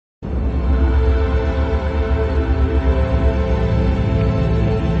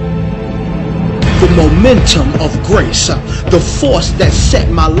momentum of grace, the force that set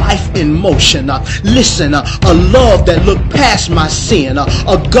my life in motion. Listen, a love that looked past my sin,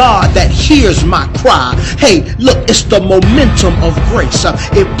 a God that hears my cry. Hey, look, it's the momentum of grace.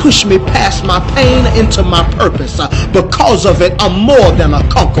 It pushed me past my pain into my purpose. Because of it, I'm more than a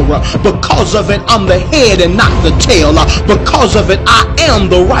conqueror. Because of it, I'm the head and not the tail. Because of it, I am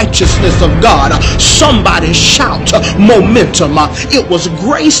the righteousness of God. Somebody shout momentum. It was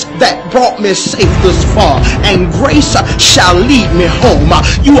grace that brought me safe this far, and grace shall lead me home.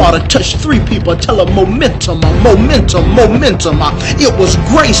 You ought to touch 3 people, tell them momentum, momentum, momentum. It was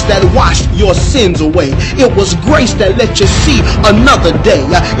grace that washed your sins away. It was grace that let you see another day.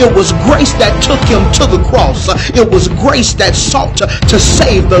 It was grace that took him to the cross. It was grace that sought to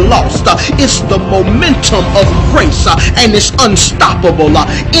save the lost. It's the momentum of grace, and it's unstoppable.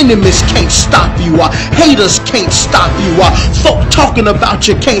 Enemies can't stop you. Haters can't stop you. Folk talking about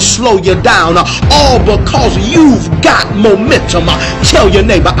you can't slow you down. All because you've got momentum. Tell your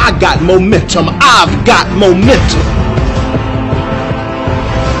neighbor, I got momentum. I've got momentum.